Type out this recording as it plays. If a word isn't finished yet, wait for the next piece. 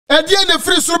Edie ne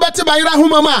free surubati bayira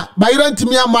humama bayira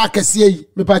ntimi ama akese yi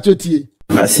me pachotie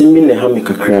asimi ne ha me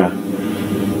kakra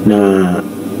na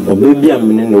obebi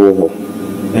amene ne wo ho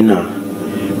na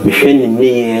mehwe ne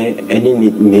ne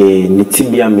eni ne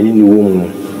tibia amene ne wo mu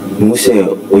mu se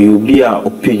oyobi a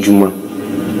opedwuma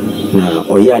na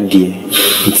oyade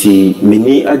nti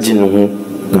meni age no ho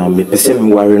na me pese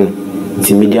me ware no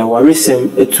nti media ware sem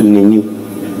etu neni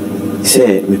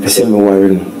se me pese me ware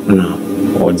no na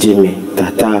ojeme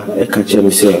tata ekache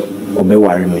me se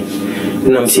obeware me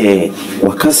na me se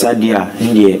wakasa dia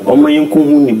ndie omayenko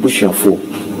hu ni bushafo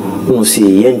no se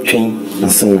yentwen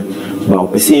asen ba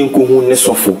opese yenko hu ne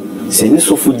sofo se ne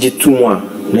sofo gitumu a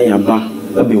na yaba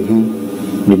abehu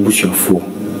ni bushafo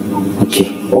okay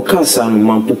okasa no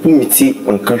mampopu miti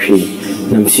ankahwe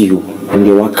na me se yo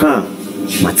ndie waka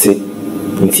mate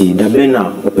nti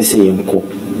dabena opese yenko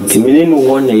timene no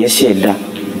ho na ye sheda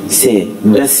se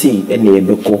dasi ene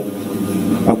yebeko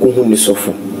akohu ni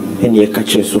sofo ene ye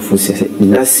kache sofo se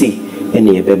dasi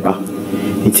ene yebeba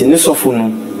nti ne sofo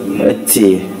no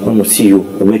eti ono siyo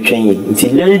obetwen nti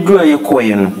le dua ye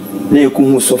koye no na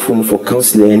yekohu sofo no for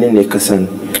counselor ene ne kasan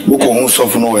boko hu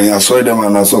sofo no we asori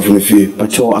dem na sofo no fie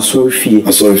pacho asori fie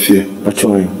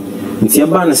pacho nti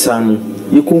aba na san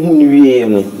yekohu ni wie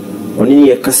no oni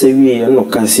ye kasa wie no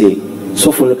kase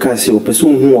sofo no kase opeso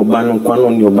hu oba no kwa no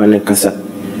ni oba ne kasa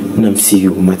na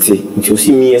msiyo mate nti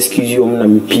osi mi excuse you na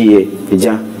mipie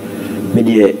eja me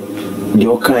de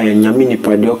okan nyame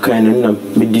nipa de okan na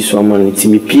me di so ama nti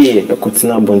mipie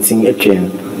ekotena bontin etwen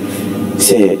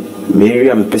se Mary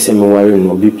am pese me ware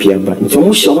no obi pia ba nti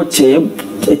omo hye ho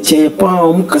che pa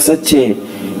omo kasa che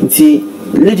nti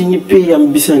lady ni pe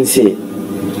am bisan se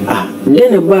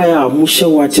den ba ya mo hye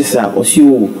wa che sa osi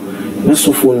o na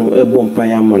sofo no ebo mpa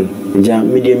ya man ja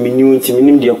me de menu nti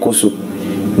menim de ekoso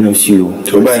na msiyo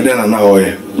oba den na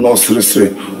hoye no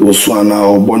sresre osu ana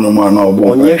obono ma na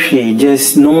obo onye hwe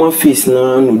just normal face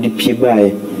na no di pie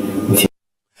bae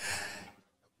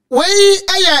we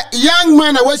young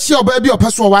man a wachi oba bi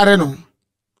opeso ware no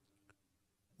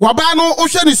waba no o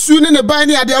hwe ne su ne ban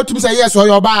ne ade atum say yes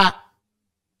oyoba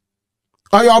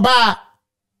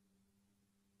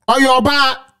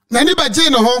na ni baje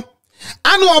no ho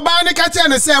anu oba ne ka che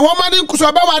ne se wo ma ne nkuso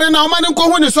oba ware na o ma ne nko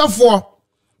hu ne sofo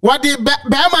wadi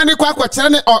be ma ne kwa akwakyere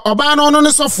ne oba no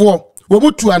ne sofo wo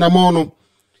mutu anamo no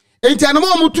enti anamo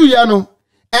mutu ya no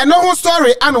eno ho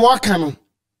story anu waka no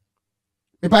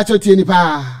me pa chotie ni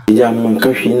pa ya man ka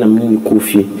hwe na me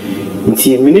kofi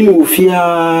nti me ni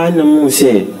ofia na mu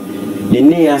se de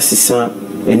ne ya sesa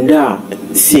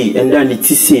enda ni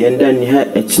ti se enda ni ha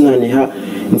echina ni ha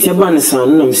nti aba ne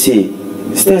san na me se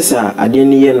stesa ade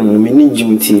ne ye no me ni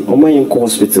jimti o mayen ko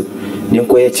hospital de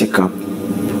ko ye check up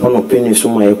ono penny so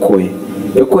ma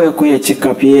ekoye check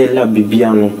up ye la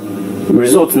bibia no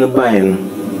result na buy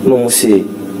no mo se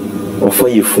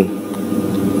ofayefu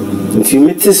nti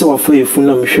meti se wafayefu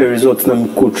na me hwe result na me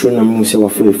kotru na mo se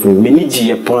wafayefu me ni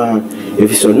giye pa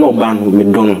efiso no ba no me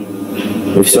don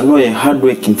efiso no ye hard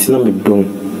work nti na me don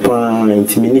pa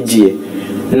nti me ni giye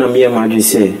na me ma adwe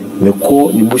se me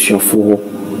ko ni bushafo ho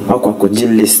akwakoje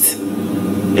list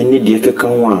eni de keka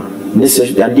ho a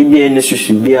nese adibia nese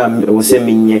shibia wo se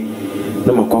menye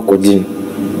na makwakoje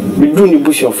me du ni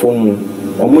bushafo no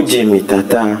omoje me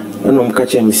tata na omka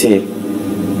che me se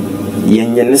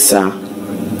yenye ne sa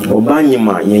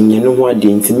obanyima yenye ne ho ade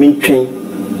nti mentwen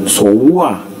so wo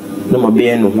a na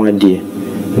mabe ne ho ade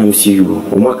na msiyo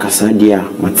omakasa de a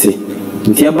mate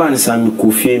nti aba nsa me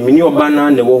kofie mini oba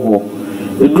na ne wo ho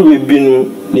edu bebi no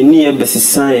ni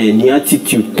ebesisan ni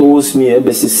attitude towards me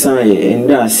ebesisan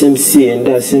enda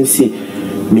semsi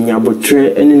minya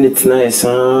botre ene netina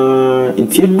esa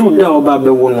nti edu da oba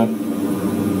bewo no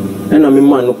ena me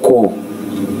ma no ko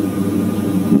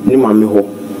ni ma me ho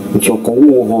nti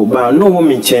okowo ho ba no wo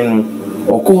me nchen no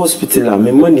oko hospital a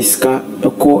me maniska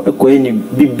eko eni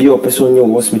bibia opeso nye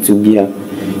hospital bia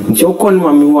nti oko ni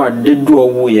ma me ho adedu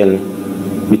owo ye no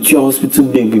bitu hospital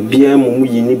bibia mu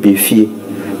yini befie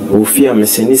ofia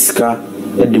meseniska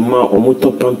edema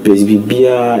omoto pampers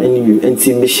bibia eni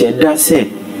enti me sheda se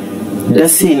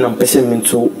dasi na pese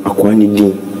mento akwani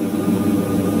din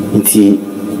nti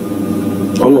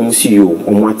ono musiyo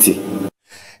omwati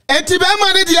enti be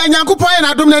ma ne dia nyankopon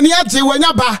na dom na ni age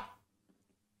wanya ba.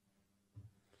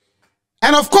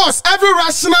 And of course every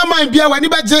rational mind bia wani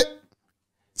baje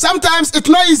sometimes it's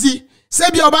not easy say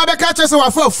bia oba be ka chese wa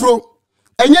fafuro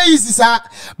enya easy sa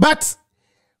but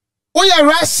we are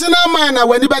rational mind na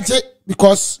wani baje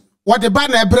because what the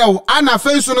banner brew ana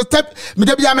face on the step me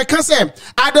de bia me ka say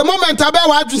at the moment aba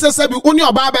wa adwuse say bi oni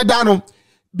oba be da no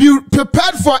be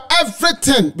prepared for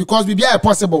everything because be bia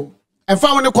possible and fa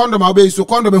woni condom obe so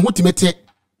condom hu timete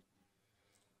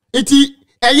iti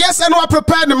yes and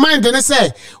prepare the mind and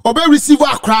say obe receive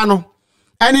akra no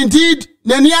and indeed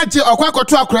nani age okwa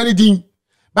koto akra ni din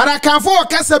but I can for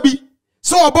kasa bi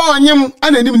so oba onyem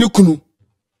ananim ni kunu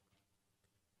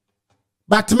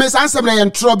but me Nsem na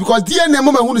yentro because DNA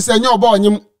mama hu say nya oba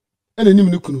onyem ananim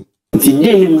ni kunu nti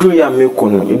dey ni dru ya me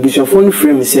kono ebusuafo no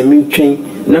frame say me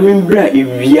twɛn na me bra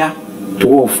ewia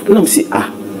 12 na me say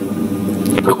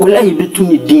akola yi betu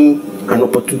ni din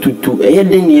anopotututu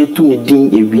den ni etu ni din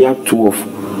ewia 12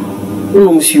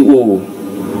 no me say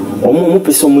omo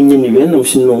pese omo nye ni we na me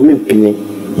say no me pene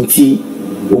nti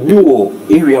obi wo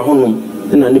area hono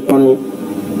na nipa no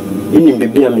eni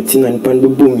bebe ametina nipa no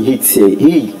bom hit say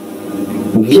hey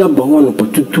obi aba ho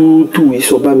anopotututu we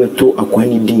so ba meto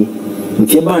akwani din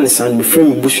nti eba ne san me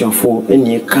frame busuafo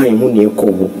eni kan ho ne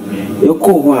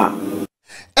ekoho a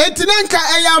entinanka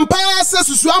eyampa se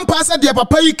susuampa se de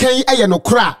papa yi kan eye no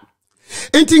kra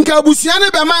entinka busua ne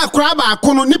be ma akra ba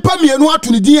akono nipa mienu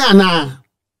ato ne din ana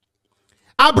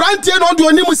abrantie no de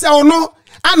onim se ono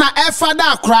ana efa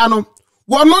da akra no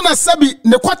wono na sabi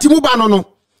ne kwati mu ba no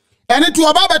ene ti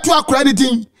oba beto akra ne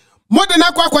din mode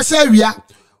na kwa kwahye awia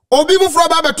obi mu fro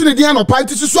ba beto ne din anopa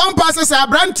nti susuampa se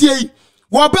abrantie yi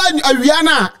wo ba awia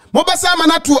na mo be sa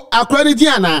mana to akra ne din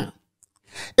ana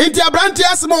enti abrantie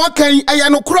asema wakan aya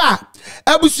no kura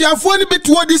abusuafo ni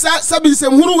betuo di sabi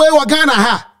nsem huru we wo Ghana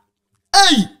ha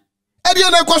edi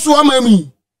na kwaso amami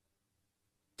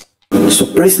so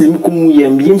president mkumu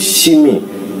yem shime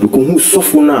mkumu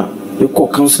sofo na ko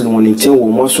council won nchen wo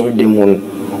mo so dem won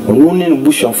onu ne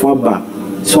busuafo aba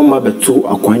so ma beto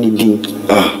akwani din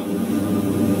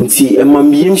nti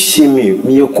emam shime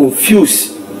me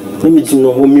confused na me di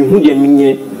no ho me hu de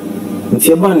menye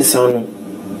nti eba ne sano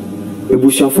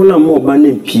ebusuafo na mo ba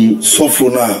na pie sofo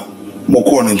na mo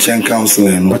ko no nchen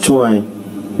counselor no patwan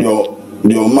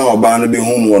yo ma oba no be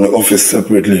home won office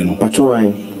separately no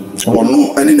patwan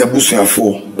ono ani na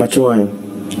busuafo patwan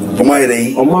o ma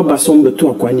ire o ma ba so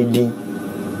mbeto akwani din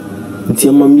nti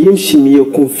amam shimi ye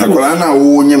confuse akola na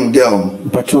wo nyem girl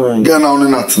patwan Ghana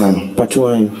on na tena no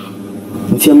patwan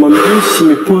nti amam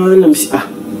shimi pan na msi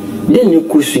den ne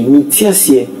kusu nti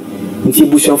ase nti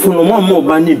busuafo no mo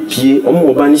ba ne pie o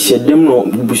mo ba ne hyedem no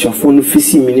busuafo no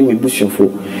fisi mini me busuafo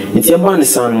nti eba ne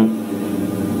san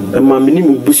no ma mini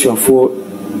me busuafo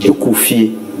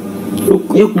ekufie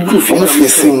on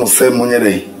fisi no se mo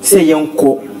nyere se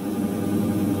yenko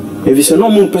eviso no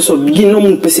mo peso begin no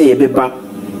mo pese ye beba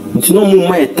nti no mo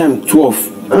my time 12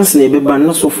 anse na beba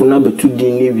na sofo na betu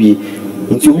din ne wie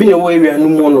nti obi ne wo area no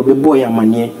mo no bebo ya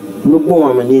mane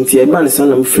nti eba ne san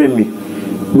na me frame me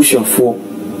busuafo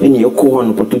eni ekoho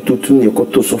no patututu ne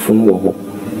ekoto sofo no wo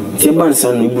nti ban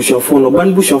san no busuafo no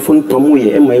ban busuafo no pamo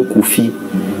ye ema ekofi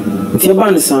nti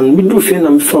ban san mi do fe na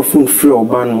mi fa phone free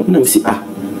oba no na mi si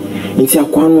nti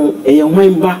akwa no eye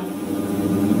hwan ba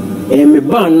me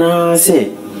ba na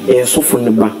se sofo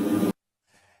ne ba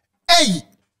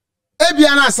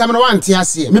ebia na asam no wante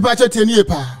ase mi pa chete nie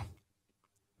pa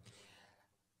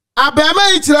abema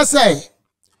yi kire se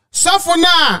sofo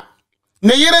na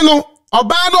ne yire no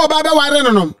oba na oba be ware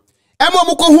no emo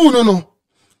mu ko hu no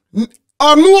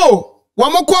onu o wo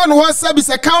mu ko no ho sabi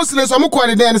se counselors o mu ko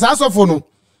ne den sa sofo no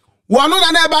wono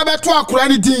na na eba beto akora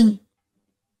ne din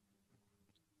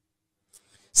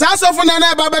sa sofo na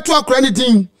na eba beto akora ne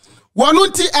din wono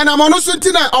nti enamono so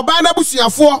nti na oba na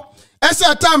busuafo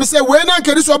ese time se we na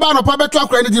nkeri so oba no pa beto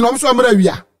akora ne din no so mra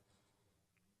wia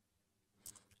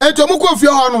eto mu ko fie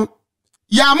ho no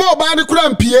ya ma oba ne kura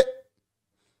mpie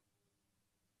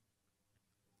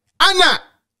ana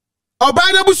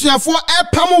oba na busuafo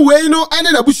epam we no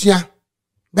ene na busua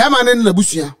be ma ne na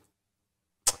busua.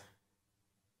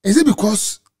 Is it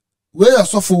because we are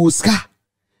so for ska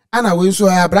ana we so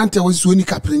ya brante we so ni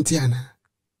kaprinti ana?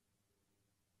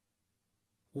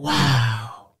 Wow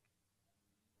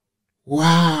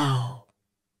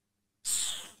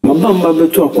mabamba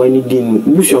beto akwani din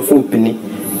busuafo mpini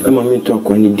ama meto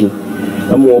akwani din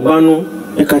ama oba no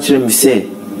e ka kire mi se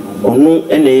onu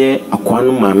eneye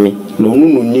akwano mame na onu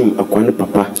no nim akwano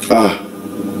papa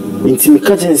nti mi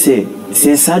ka kire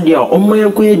se sadia o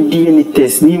man ko di any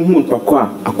test ni hu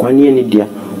pakwa akwani eni dia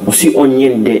o si onye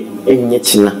nde enye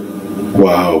china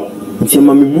wow nti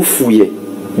mami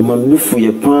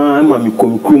bufuye pa mami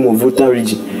komikru mo voter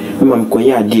region mami ko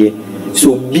ya de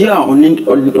so bia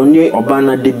oni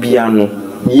obana de bia no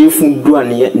yefu do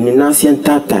ane ni nase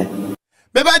ntata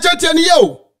be ba chote ni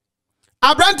yo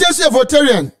abrante so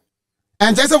votarian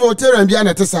and just votarian bia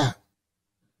na tesa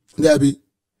dabi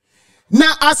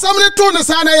na asamne to ne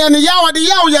sana ya ne yawo de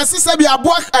yawo yesese bi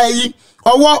abo ayi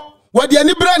owo wode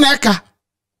ani bra na eka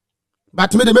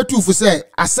but me de metufu se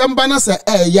asamba na se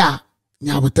ya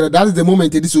nyabotre. That is the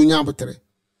moment this nyabotre.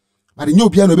 But the new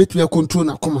piano bet me control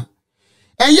na koma.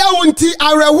 And ya wonti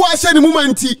arewo ahye ni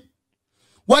momenti.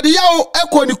 What the yaw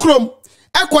echo ni krom.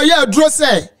 Echo ya dro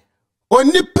say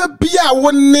onipa bia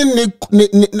wonne ne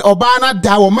obana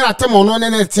da wo maratem ono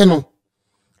ne te no.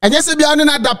 Enye se bia ne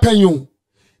na da panyo.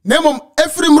 Nemom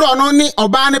efrimro no ni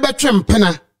obana betwe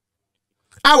mpena.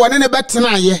 A wone ne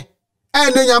betena ye.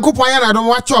 Ne Nyankopon ya na dom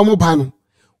wache omo ba no.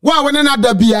 Wa wone na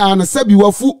da bia no sabi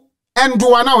wafu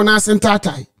endoa na wona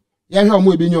sentatai. Ya hwe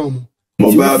omo ebenyo omo.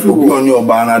 Oba obi oni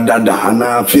oba na dada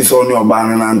ana fisa oni oba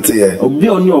na nante ye. Obi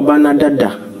oni oba na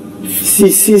dada.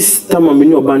 Sis tama me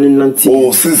ni oba na nante.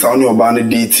 Oh, since oni oba na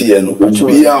date ye no.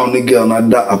 Obi a oni girl na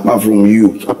da apart from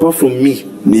you. Apart from me.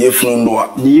 Ni efundwa.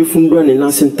 Ni efundwa ni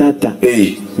na sentata.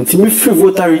 Nti me free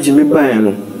voter region me ba ya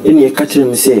no. Eni e ka kire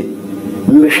me say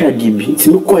me hwa dibi. Nti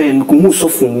me koye no ko mu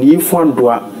sofo ni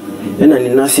efundoa. Na ni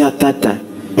na se atata.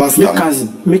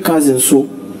 Me cousin so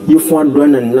efundoa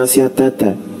na ni na se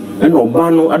atata. And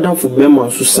Obano Adam for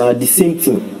Beman so the same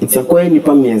thing. It's a quiet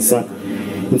nipa miensa.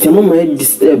 It's a moment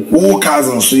disturb. Who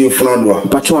cousins so you front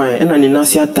Patwa and an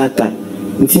inasia tata.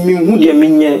 It's me who dear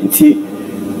minya.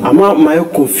 I'm my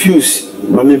confused.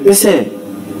 But me pese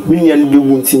me and be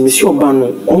wunti Monsieur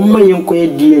Obano. Oh my young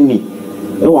quiet DNA.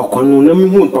 Oh, I can't know me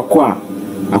who pakwa.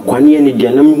 I can't any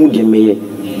dear name who dear me.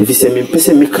 If you say me pese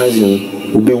me cousin,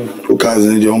 will be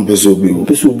cousin your own person will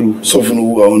be. Soften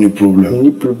who are only problem. Any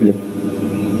problem.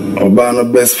 Obana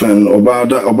best friend,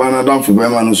 Obana down for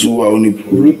Beman so only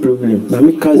problem. But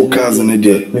me cousin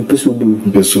there. Me peso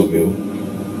bill.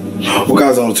 O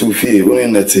cousin to fear, only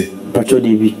neti. Pacho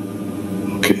DB.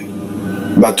 Okay.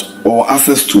 But or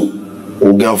access to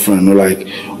or girlfriend like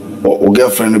or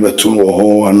girlfriend betu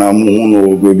or ana mu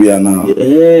no baby ana.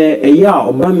 Yeah,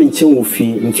 oba me nche wo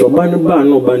fi, nti oba ne ba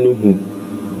na oba ne hu.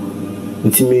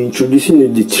 Nti me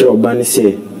introducing the three oba ne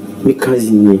say me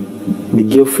cousin my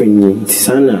girlfriend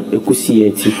Tisana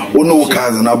Ekusieti. Oh no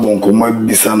cousin Abonko might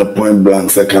be sana point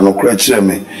blank say cannot crash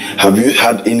me. Have you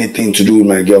had anything to do with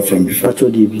my girlfriend before?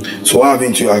 So why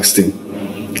haven't you asked him?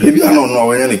 Maybe I don't know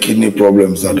when any kidney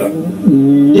problems are that.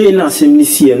 They not same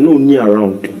this year, no near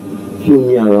around.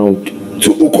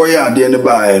 So Ukoya the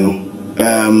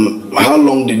no. How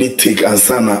long did it take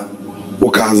Ansana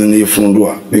cousin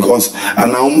Ifundua? Because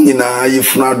and now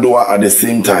Ifundua at the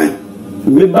same time.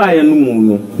 Me buy no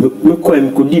mu me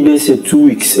ko di be say 2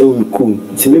 weeks e we ko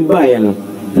ti me buy no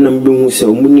na me be hu say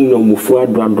omu ni no mu fu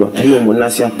adro e no mo na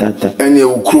se atata ene e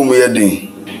ukrum ye den.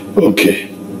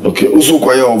 Okay usu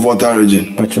kwa ya voter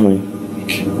region patron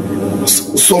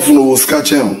sofu no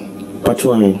skachem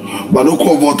patron but no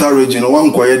ko voter region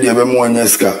wan kwa ye de be mo anya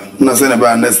ska na say na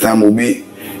be next time obi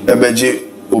ebeje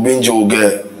obi nje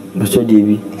oge patron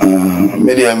debi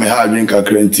media me ha drink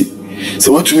akranti.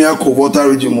 So what to me, voter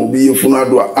regime will be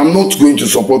funadua. I'm not going to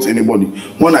support anybody.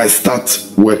 When I start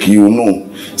work, you know,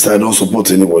 so I don't support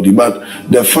anybody. But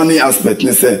the funny aspect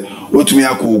is say, what to me,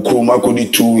 I could do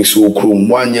 2 weeks or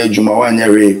 1 year, Juma, 1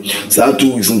 year, ray. So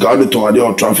 2 weeks and God to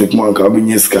a traffic man,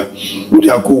 Kabineska. Would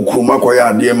you cool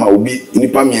Makoya, dear, will be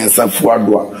Nipami and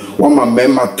Safuadua. One man,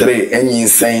 member 3, any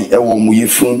saying, Ewomu,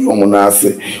 Fun,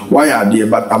 Omonase. Why are they?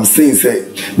 But I'm saying, say,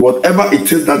 whatever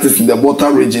it is that is in the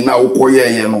voter region now,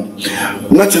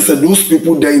 not just those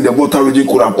people there in the voter region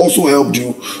could have also helped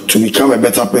you to become a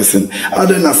better person.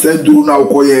 Other than I said, do now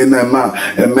koye na ma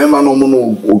a member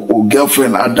no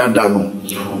girlfriend adadano.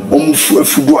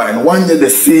 And 1 year the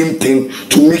same thing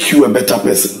to make you a better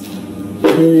person.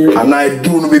 And I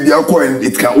do maybe and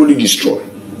it can only destroy.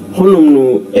 Honum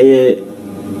no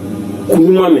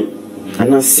kunumame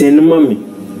and I send mommy.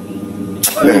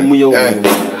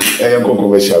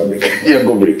 Controversial break.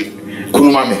 Go break.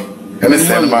 Kunumame.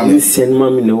 And send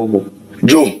mommy no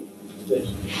Joe.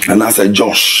 And I said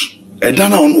Josh. I don't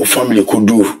know what family could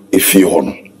do if you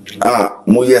honor.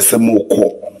 Mo yes mo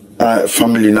ko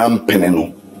family na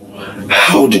peneno.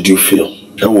 How did you feel?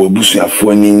 How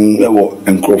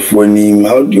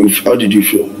did you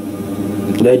feel?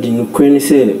 Daddy, no queen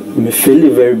say me feel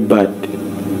very bad.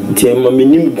 Tie mama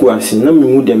nim guase na me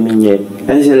hu de menye.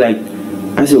 I say like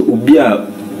I say obi a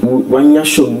wanya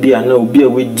shop bia na obi a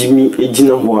we jimi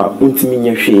ejina ho a untimi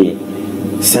nya hwe.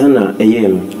 Sana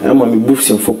eyem ama me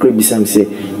bufse for krabisam say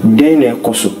den na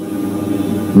ekoso.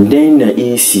 Den na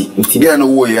AC. Ntia no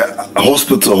wo ya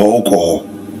hospital ho ko.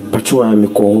 Patwa me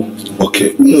ko.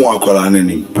 Okay, mu akola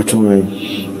nanim. Patwa.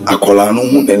 Akola no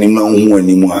hu nanim na hu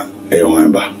anim a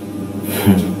eyon ba.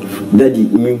 Daddy,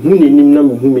 me hu nanim na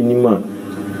me hu menim a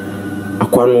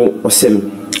akwano osem.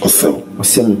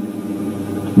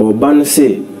 But Obana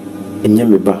say enye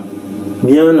me ba.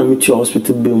 Me na me to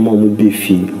hospital bill mo be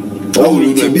fee. Oh,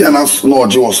 you be an ass no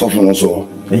je was suffering so.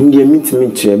 and the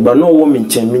meet, but no woman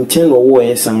maintain or war,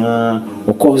 yes, and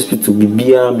or hospital be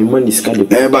beer, me money scattered.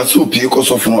 But so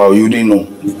because of now, you didn't know.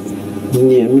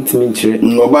 Near meet,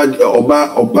 Nobody,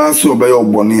 Oba, so by your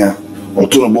bonia, or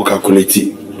to no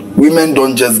calculate. Women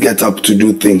don't just get up to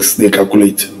do things, they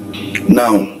calculate.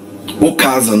 Now, who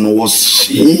cousin was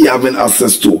he having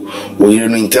access to, or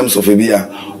in terms of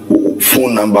a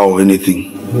phone number or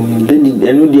anything? Then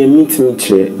I know they meet me,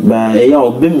 but I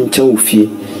will be in Chaufi.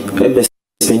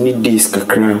 I need this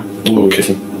kakra.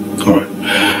 Okay. Alright.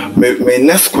 My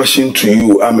next question to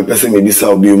you, I'm a person maybe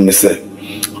I'll be say,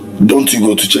 don't you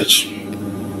go to church?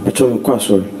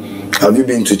 Have you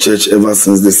been to church ever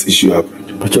since this issue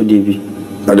happened? Pacho Devi.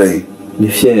 Adai. The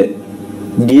fear.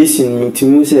 This in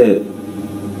meeting say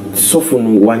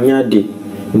soften 1 year day.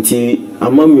 Until a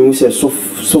mammy say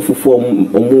suffer for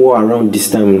more around this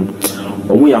time.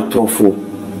 We are truffle.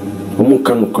 We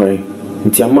can't cry.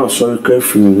 Until a man sorry cry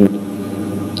from me.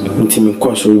 Until me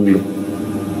cause review.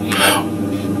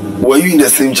 Were you in the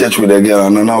same church with a girl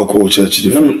and now call church?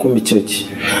 No, come to church.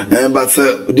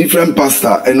 But different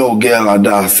pastor and no girl are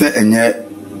there. Say and yet,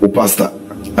 pastor.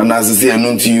 And as I say, I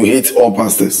know you hate all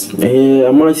pastors.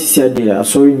 I must say there. I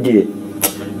saw it there.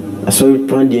 I saw it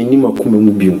plan the anima come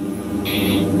with you.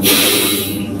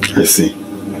 I see.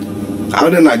 How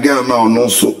then a girl now no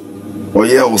so? Or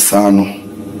yeah, Osano.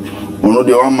 Or no,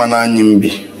 the one man I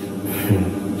nimbi.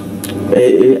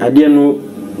 I didn't know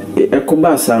a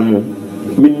cobasano.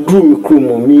 Me drew me crew,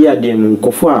 me adin,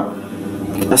 Kofua.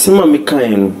 Asama me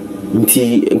kind.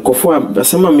 Nti Kofua,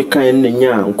 Asama me kind,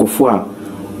 Nya, Kofua.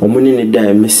 Or money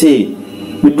die, me say,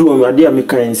 we do a dear me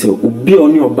kind say, Ubi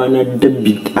on your banner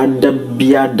debit at the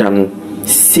biadan.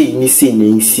 Say, ni say,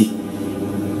 ni see.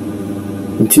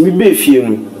 Nti me be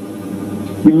few.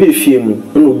 We be film,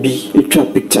 and be a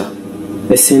trap picture.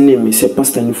 A send name, say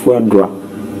Pastor Nifua Dra.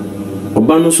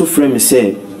 Obano so frame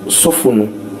say, Sophono.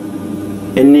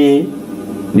 Any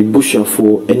the bush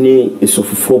for any is of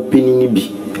 4 penny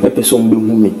be a person be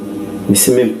woman. Miss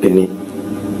Penny.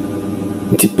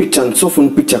 The picture and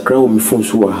softphone picture crowd me phone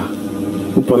so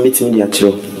who permit me the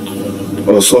actual.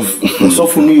 Or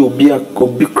softphone you be a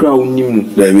big crowd new.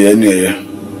 There be any.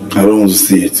 I don't want to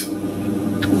see it.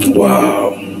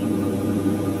 Wow.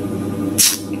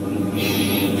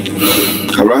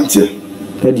 Around here.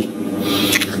 Ready.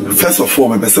 First of all,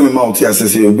 my person out here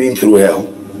says you've been through hell.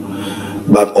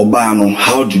 But Obano,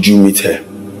 how did you meet her?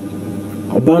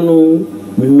 Obano,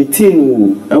 we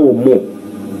meeting our mall.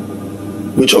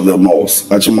 Which of the malls?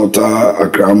 Achimota,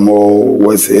 Accra Mall,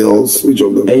 West Hills, which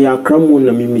of them? Accra Mall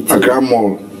na me meeting. Accra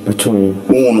Mall. Patron.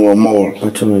 Who a mall?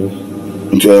 Patron.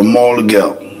 Into a mall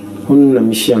girl. Who na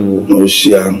Michiano? No,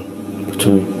 Shian.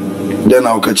 Patron. Then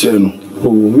I'll catch you. Oh,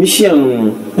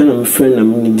 Michiano, and I'm friend of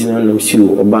me dinner and I'm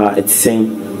sure about at the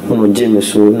same on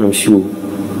James so and I'm sure.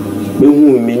 Me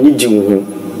who me need you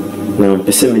now,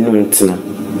 person me no antenna.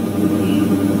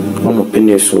 On a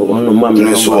penny so, on a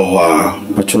mammy so,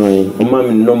 patron, on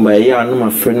mammy number, yeah, no, my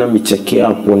friend, and me check it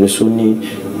up on the Sony,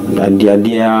 the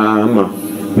idea,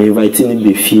 me inviting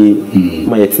the Efie,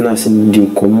 my ethnas and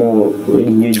dim como.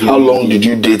 How long did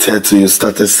you date her till you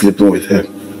started sleeping with her?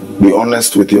 Be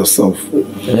honest with yourself.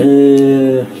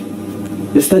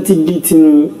 I started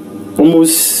dating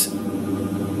almost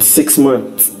 6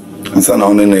 months. And so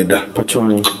now,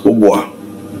 Patron. Oboa.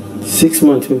 6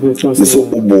 months. So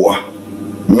Oboa.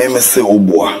 Me say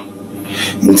Oboa.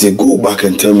 And go back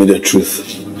and tell me the truth,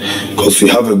 because you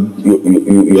have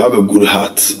a good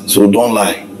heart. So don't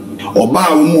lie. Oba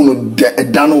umu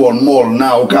dano one mall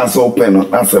now can't open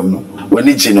Nsem no. When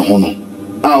it's in hono.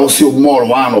 I see mall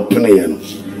one open here.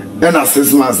 And at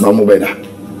 6 months now, better.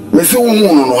 Me say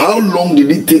no. How long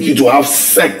did it take you to have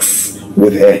sex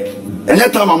with her? And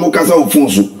that time I'm kasa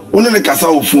ofunsu. Only the kasa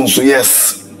ofunsu,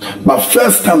 yes. But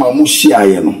first time I'm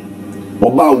share no.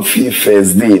 Oba ufi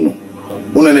first day no.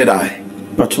 Only die.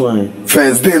 Patron.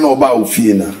 First day no oba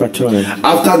ufi na. Patron.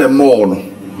 After the mall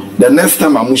no. The next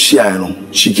time I'm share no,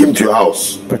 she came to your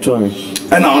house. Patron.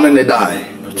 And I only die.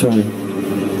 Patron.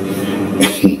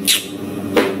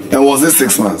 And was it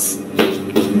 6 months?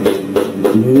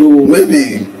 No.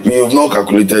 Maybe you have not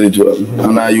calculated it well.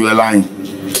 And now you are lying.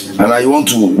 And now you want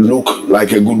to look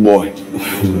like a good boy.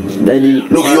 Daddy.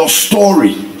 Look, your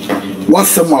story. What's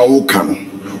someone can,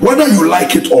 whether you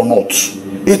like it or not,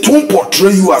 it won't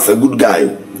portray you as a good guy.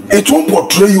 It won't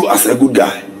portray you as a good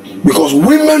guy. Because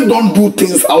women don't do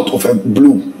things out of a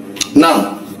blue.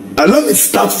 Now, let me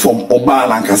start from Oba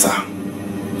Lankasa.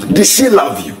 Did she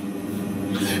love you?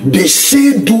 Did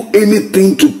she do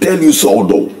anything to tell you so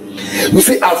though? You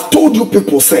see, I've told you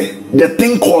people say the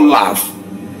thing called love.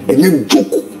 And you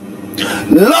joke.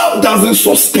 Love doesn't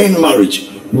sustain marriage.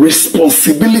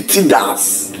 responsibility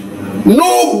does.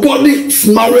 Nobody's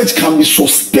marriage can be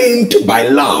sustained by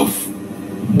love.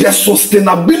 The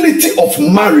sustainability of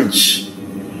marriage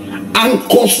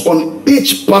anchors on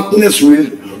each partner's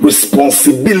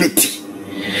responsibility.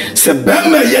 Se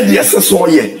bema ye de seso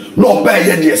ye, no be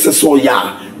ye de seso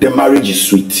ya, the marriage is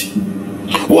sweet.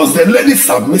 Was the lady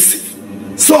submissive?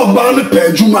 So ban the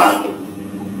pejuma,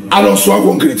 I don't so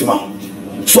concrete ma.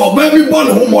 So baby born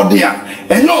home modern,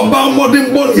 and no ban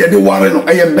modern born ye de worry no,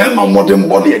 and ye bema modern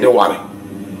born ye de worry.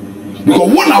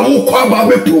 Because one I won't quite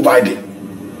be provided.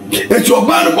 It's your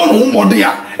ban born home modern,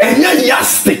 and ye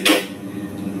yastic.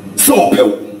 So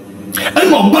and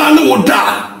no ban will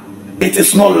die. It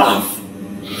is not love.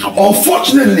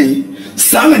 Unfortunately,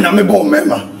 so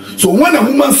when a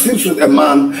woman sleeps with a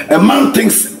man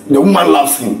thinks the woman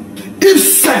loves him. If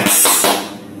sex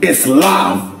is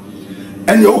love,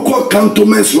 and your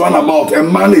cantonments run about a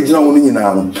man,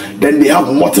 then they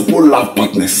have multiple love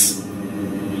partners.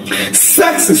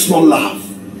 Sex is not love.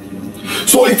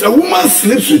 So if a woman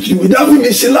sleeps with you, it doesn't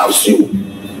mean she loves you.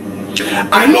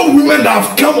 I know women that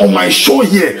have come on my show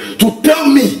here to tell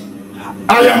me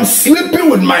I am sleeping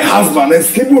with my husband and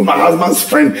sleeping with my husband's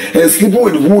friend and sleeping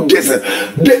with who this.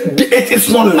 It is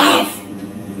not love.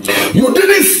 You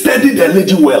didn't study the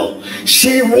lady well.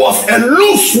 She was a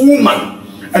loose woman.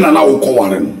 And I will call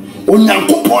her.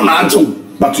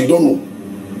 But you don't know.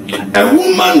 A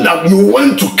woman that you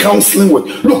went to counseling with.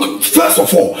 Look, first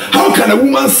of all, how can a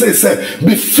woman say,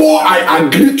 before I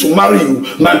agree to marry you,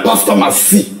 my pastor must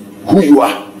see who you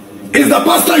are? Is the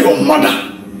pastor your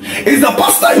mother? Is the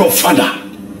pastor your father?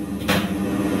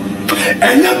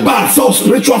 And your bad self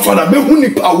spiritual father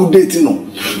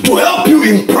to help you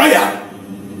in prayer.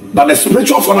 But the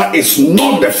spiritual father is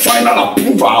not the final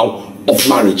approval of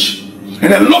marriage.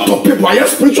 And a lot of people are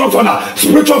spiritual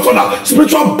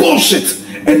bullshit.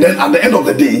 And then at the end of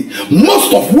the day,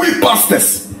 most of we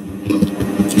pastors,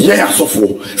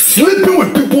 sleeping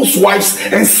with people's wives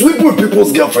and sleeping with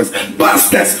people's girlfriends.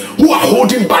 Pastors who are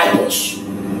holding Bibles.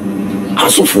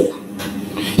 And so forth.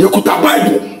 You could have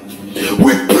Bible.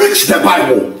 We preach the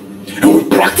Bible and we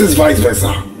practice vice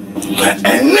versa.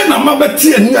 And then when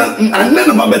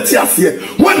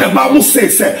the Bible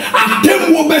says,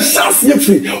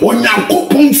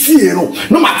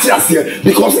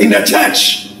 because in the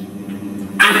church,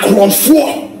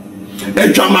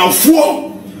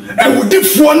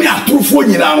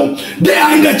 they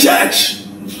are in the church.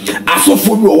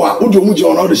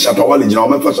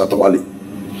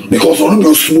 Because on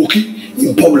you smoking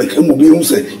in public,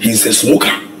 he's a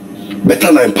smoker.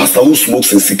 Better than a pastor who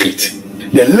smokes in secret.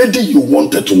 The lady you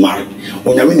wanted to marry,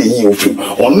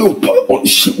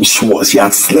 she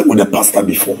had slept with the pastor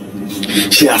before.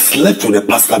 She has slept with the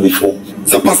pastor before.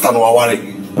 The pastor no worry.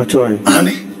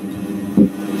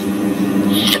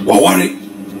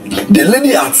 The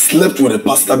lady had slept with the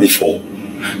pastor before.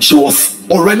 She was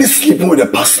already sleeping with the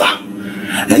pastor.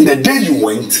 And the day you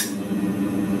went,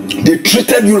 they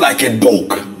treated you like a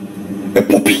dog, a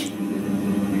puppy,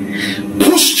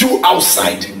 pushed you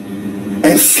outside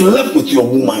and slept with your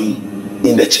woman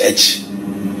in the church.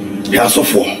 So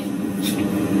far,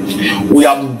 we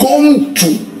have gotten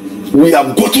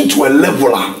to a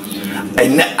level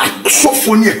and a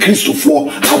Christopher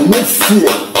have no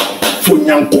fear for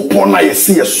Nyankopona.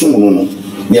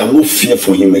 We have no fear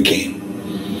for him again.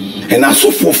 And as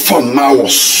for fun now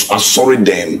was sorry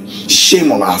them,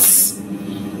 shame on us.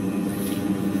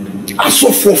 As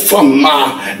for fun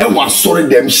ma and was sorry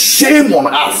them, shame on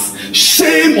us,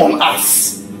 shame on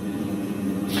us,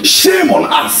 shame on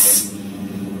us,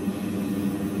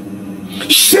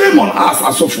 shame on us.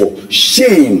 As for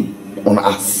shame on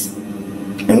us.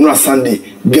 And when Sunday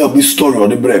girl be story or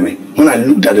the breme, when I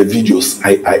looked at the videos,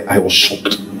 I was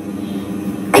shocked.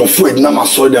 Nama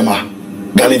saw them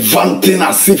gallivanting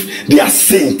as if they are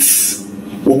saints.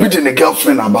 Obedient the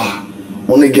girlfriend about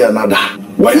only get another.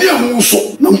 When you are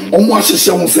so, no one say,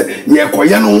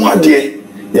 Yakoyano one day,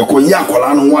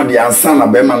 Yakoyakolan one day, and son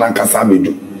of Beman and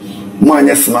Casabidu.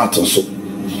 Mine smart so.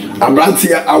 A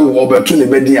brantia, I will overturn the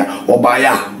bedia or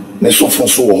baya, the sofa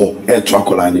so, a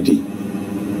tracolanity.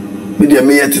 Media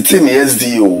me at Timmy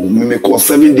SDO, me call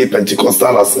 7-day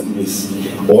Pentecostal assemblies,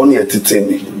 only at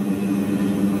Timmy.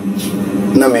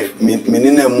 Na me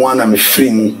nina mwana me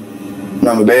free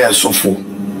na me be sofo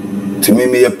ti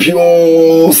me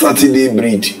pure Saturday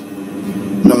breed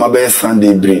na ma be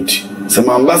Sunday breed se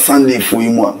ma ba Sunday fo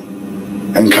imu a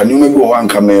enka ni me go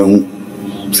anka ma hu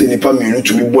se nipa me nu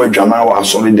tumi bo adwama wa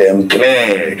asori dem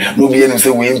clear no be any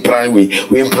say we plan we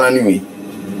plan we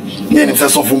yen say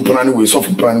sofo plan we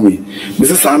me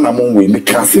say sa na mo we me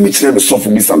kan se me kire me sofo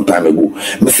bi some time ago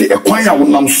me say ekwan ya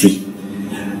wonam sui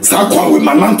Sa kwa we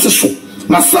manante so.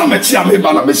 Na sa mechi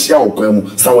ameba na mesia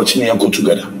okwemu. Sa wachi ne go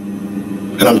together.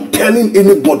 And I'm telling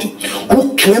anybody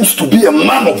who claims to be a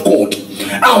man of God,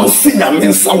 I will see a man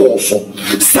also.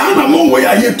 Sana mo we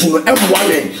aye to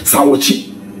everyone. Sa wachi.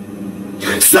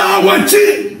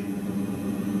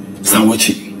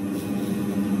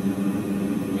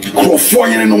 Crofo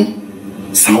yene no.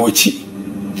 Sa wachi.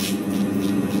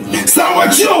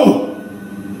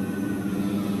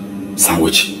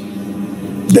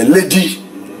 The lady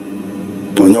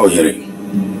on your hearing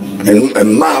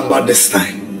and ma about this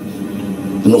time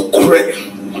no cre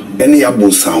any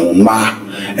abon sound ma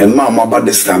and ma about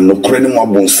this time no cre any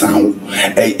abon sound.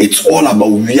 It's all about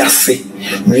we are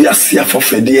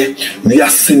afofede we are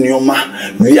nyoma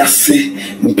we are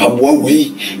mpaboa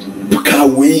we buka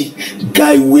we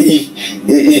guy we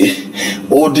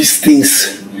all these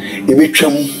things e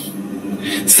betwam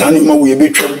sanima we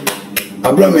betwam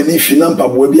Abraham and Efie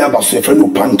mpaboa bi abaso e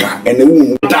friend panka and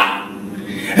ewu da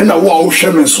and na wo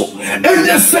hweme so and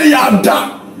just say ya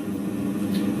da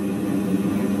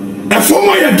e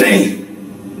former ya den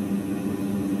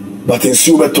but in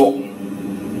subeto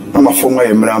am a former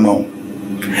ya mrama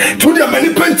to the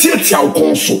many pentie tia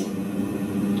konso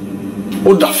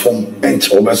o da form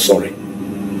enche obe sorry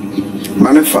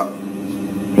manefa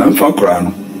na mfa kra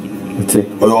no ate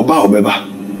oyoba obeba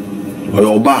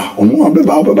oyoba omo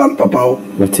obeba papa o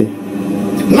ate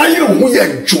na ye hu ye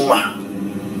djuma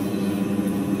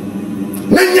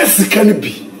na nye sika ne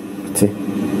bi ate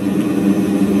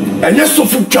enye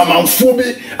sofu twamanfo bi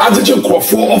ajeje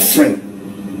nkrofo offering.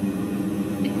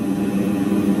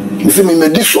 You see me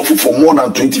made this for more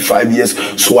than 25 years,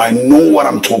 so I know what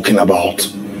I'm talking about.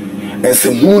 And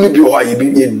some money be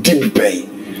a deep pain.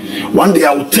 One day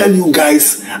I will tell you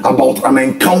guys about an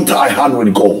encounter I had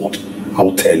with God. I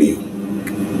will tell you.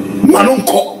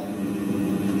 Manonko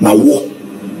na wo.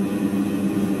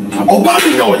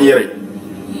 Obadi no yere.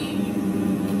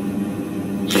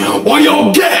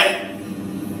 Oyo ge.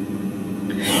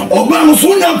 Obanu so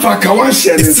nya faka wan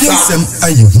share ni sa. Nsem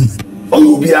ayehu.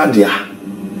 Oyo bi adia.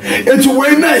 Eti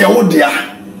we na ya wo dia.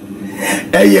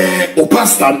 Eye o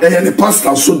pastor, eye ni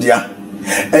pastor so dia.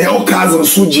 Eye o cousin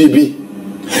so GB.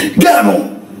 Gano,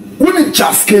 woni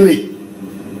chaskele.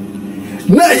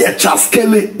 Na ye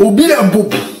chaskele obi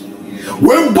embubu.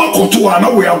 We mbokotoa na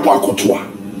we abokotoa.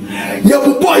 Ye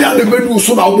bubo ya de bedu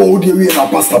so na wo de we na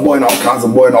pastor boy na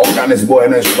cousin boy na organist boy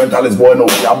na instrumentalist boy na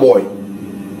ya boy.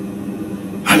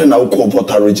 Ade na wo ko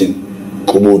Volta region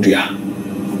Kobodia.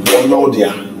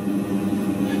 Onodia.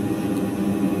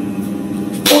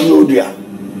 Onodia.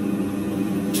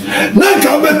 Na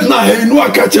ka bet na he no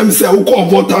aka chem se wo ko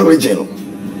Volta region.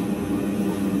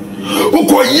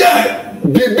 Uko ye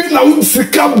bibi na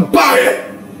unsika bae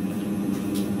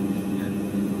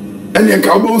ene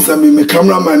ka obo nsa me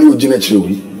cameraman ni ogina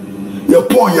chirewi ye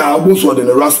pon ya obo so de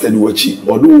rusted wachi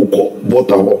odo uko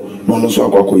Volta ho no no so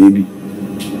akwa ye bi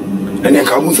ene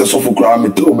ka obo nsa so fukura me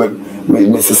to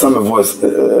me sesa me voice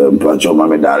plancho ma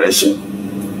me direction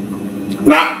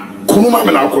na kunuma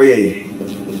me na akoye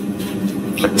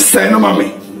say no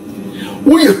mama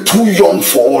we are too young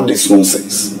for all this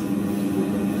nonsense.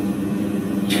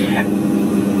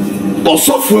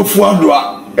 Osofu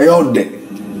adwa eyode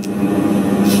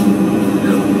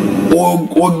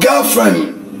o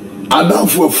girlfriend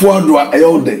adamfu adwa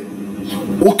eyode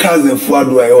o cousin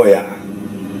adwa eyoya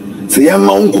se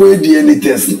yema unko edi any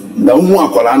test na hu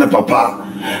akola na papa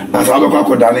na sa abekwa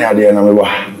akoda na ade na meba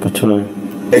patuna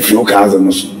Efie o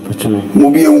cousin so patuna mo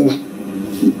bi ewu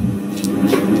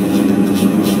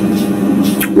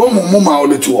wo mo ma o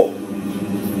de to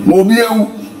mo bi ewu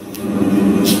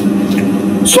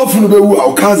so funu be wu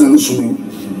our cousin so be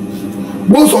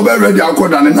both of them ready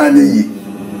akoda ne na yi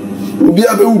obi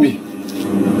abe wu bi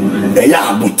eya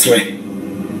abotre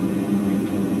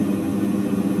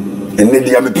enne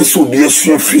dia me peso obi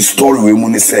asua free story we mu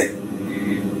ne se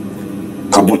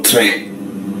abotre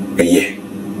eye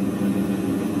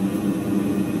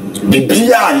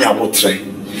bibia anya abotre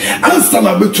ansa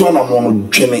na betu na mo no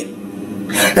dwene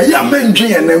eya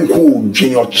mandwe ene nko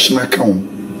dwene ochina kan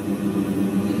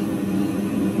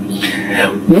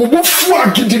Wubufu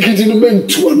agidi no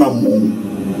mentu na mo.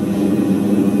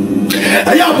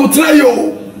 Aya potra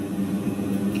yo.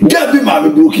 Get be my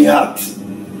broken heart.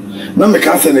 Na me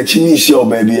can say na chini isi o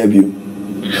baby abiu.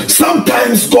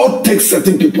 Sometimes God takes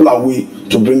certain people away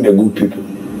to bring the good people.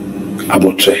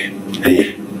 Abotre.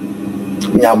 Eye.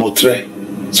 Nya abotre.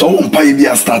 So won pa bi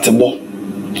a start bo.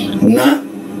 Na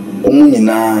omo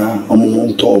nyina omo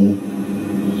ntom.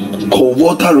 Ko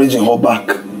Volta region ho back.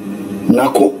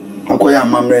 Nako akoya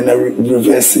mamre na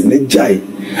reverse ne jai.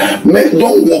 Me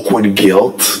don't walk with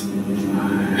guilt.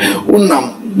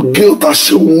 Unam guilt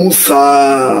ashe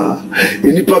musa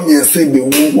enipa me say be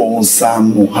won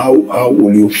sam how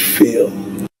will you feel?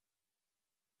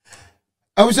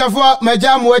 I wish for my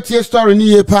jam what your story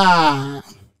ni pa.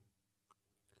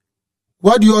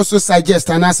 What do you also suggest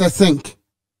and as I think?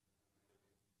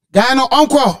 Gano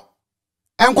uncle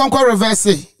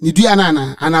reverse ni dua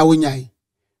nana ana wonyai.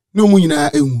 No mu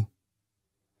nyina enwu.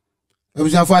 I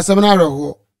wish for seminar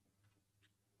ho.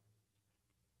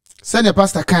 Send a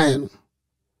pastor kan.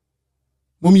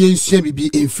 Mum ye nsia bibi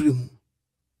enfiri mu.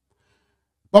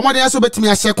 But more also bet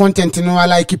me share content no I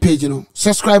like page no.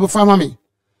 Subscribe for me.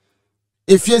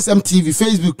 Efie Nsem TV,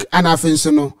 Facebook and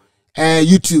afenso no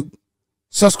YouTube.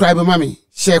 Subscribe mami,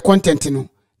 share content no.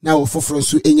 Na wo foforo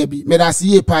so enya bi. Me da se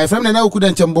ye pa from na wo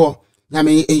kuda nchembo na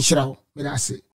me enhyira wo. Me da se